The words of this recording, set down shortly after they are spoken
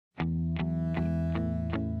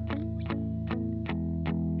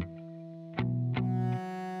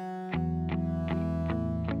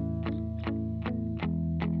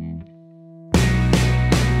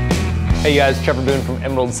Hey guys, Trevor from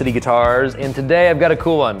Emerald City Guitars, and today I've got a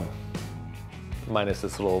cool one. Minus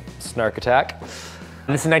this little snark attack.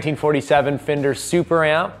 This is a 1947 Fender Super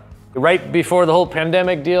Amp. Right before the whole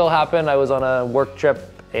pandemic deal happened, I was on a work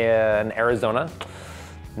trip in Arizona.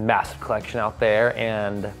 Massive collection out there,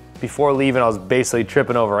 and before leaving I was basically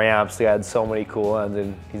tripping over amps. He had so many cool ones,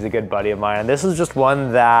 and he's a good buddy of mine. And this is just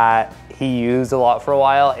one that he used a lot for a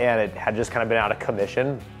while, and it had just kind of been out of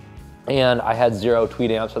commission. And I had 0 tweed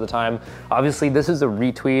amps at the time. Obviously this is a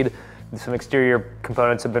re-tweed. Some exterior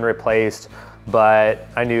components have been replaced, but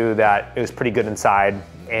I knew that it was pretty good inside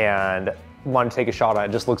and wanted to take a shot on it.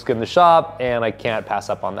 It just looks good in the shop and I can't pass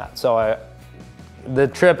up on that. So the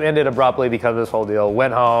trip ended abruptly because of this whole deal.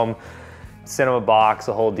 Went home, sent him a box,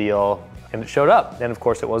 the whole deal, and it showed up. And of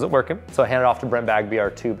course it wasn't working. So I handed it off to Brent Bagby, our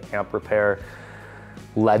tube amp repair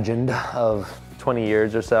legend of 20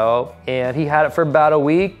 years or so. And he had it for about a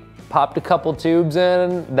week. Popped a couple tubes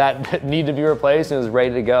in that needed to be replaced and it was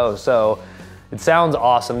ready to go. So it sounds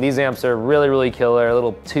awesome. These amps are really, really killer. A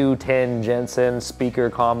little 210 Jensen speaker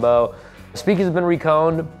combo. Speakers have been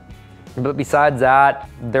reconed, but besides that,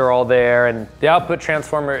 they're all there. And the output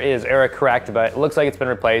transformer is error correct, but it looks like it's been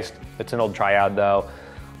replaced. It's an old Triad though.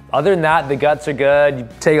 Other than that, the guts are good. You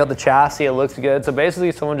take out the chassis, it looks good. So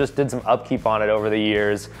basically someone just did some upkeep on it over the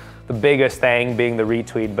years. The biggest thing being the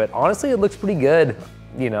re-tweed, but honestly it looks pretty good.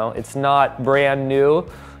 You know, it's not brand new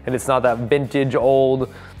and it's not that vintage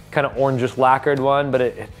old kind of orangish lacquered one, but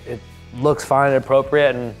it looks fine and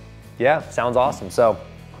appropriate, and yeah, sounds awesome. So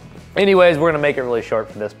anyways, we're gonna make it really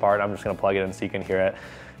short for this part. I'm just gonna plug it in so you can hear it,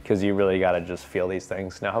 because you really gotta just feel these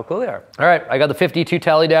things, know how cool they are. All right, I got the 52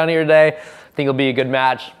 Tele down here today. I think it'll be a good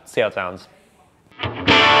match. See how it sounds.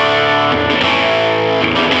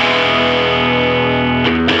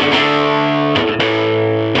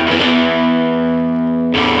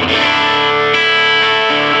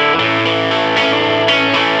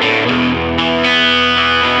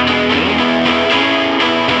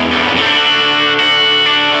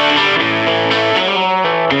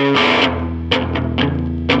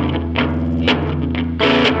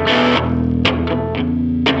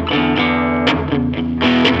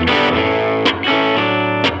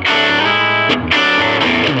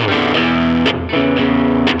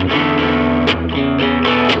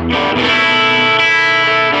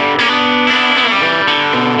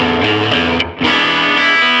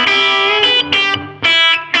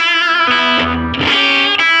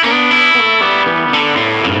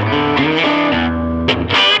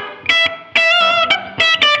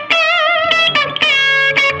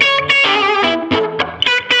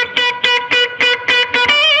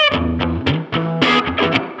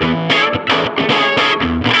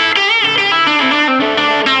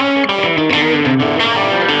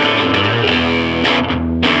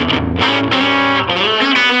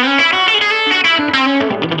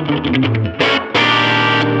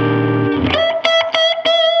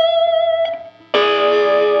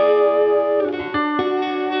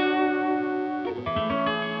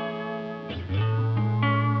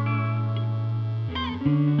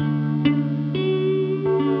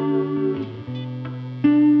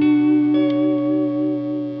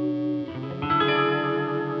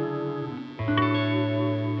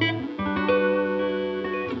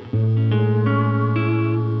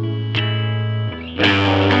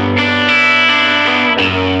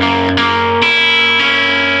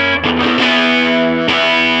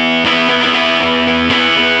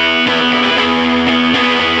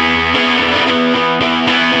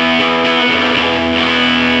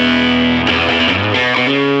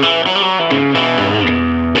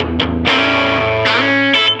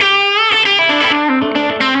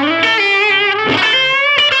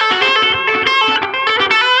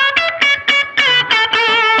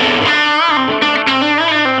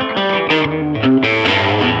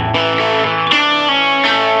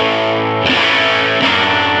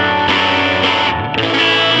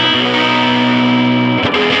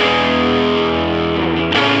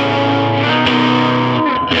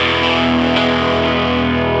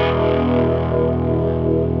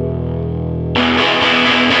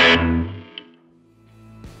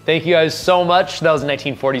 Thank you guys so much. That was a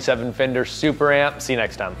 1947 Fender Super Amp. See you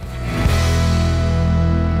next time.